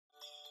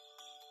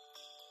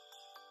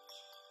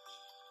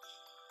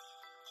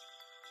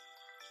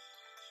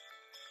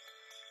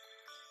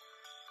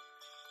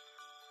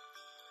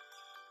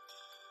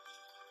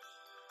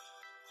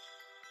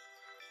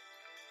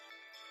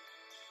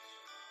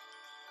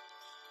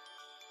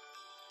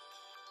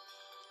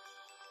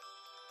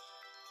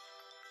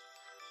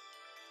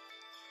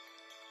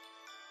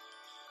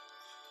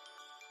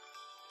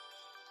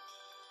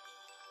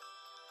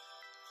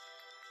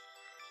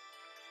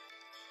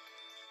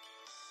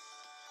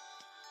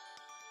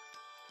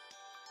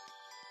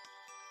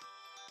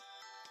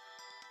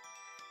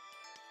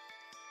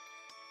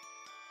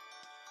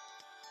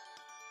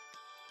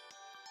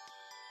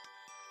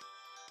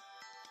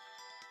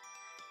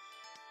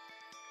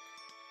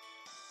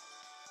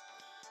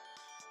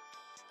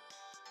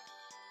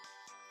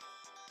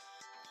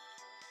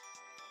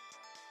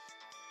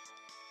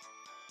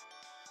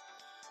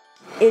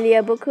Il y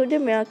a beaucoup de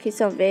murs qui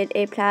sont vides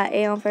et plats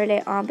et on veut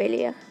les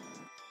embellir.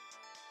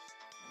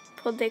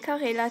 Pour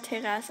décorer la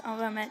terrasse, on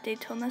va mettre des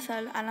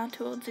tournesols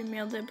alentour du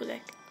mur de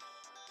briques.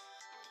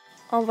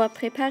 On va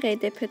préparer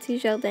des petits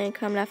jardins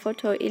comme la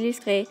photo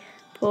illustrée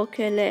pour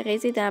que les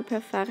résidents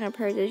peuvent faire un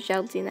peu de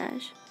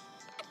jardinage.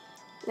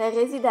 Les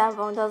résidents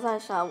vont dans une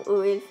chambre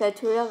où ils font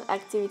toutes leurs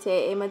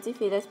activités et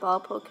modifient le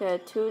sport pour que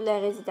tous les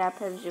résidents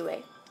peuvent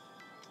jouer.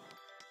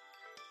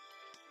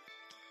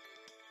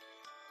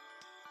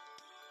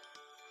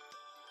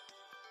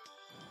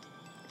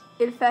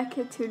 Il fait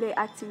que toutes les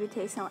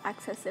activités sont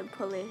accessibles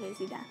pour les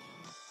résidents.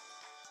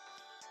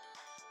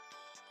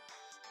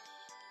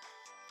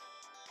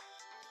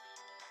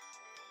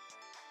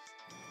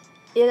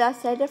 Il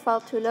essaie de faire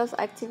toutes leurs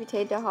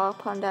activités dehors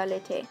pendant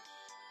l'été.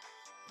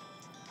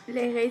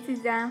 Les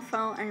résidents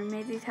font une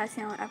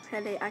méditation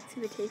après les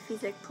activités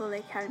physiques pour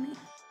les calmer.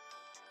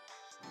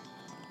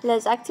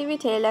 Les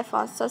activités les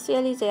font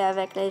socialiser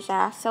avec les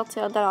gens,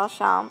 sortir de leur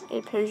chambre.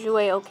 Ils peuvent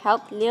jouer aux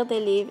cartes, lire des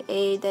livres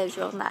et des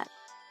journaux.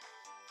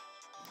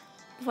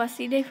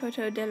 Voici des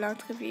photos de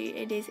l'entrevue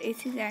et des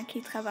étudiants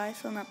qui travaillent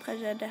sur notre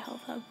projet de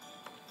Health Hub.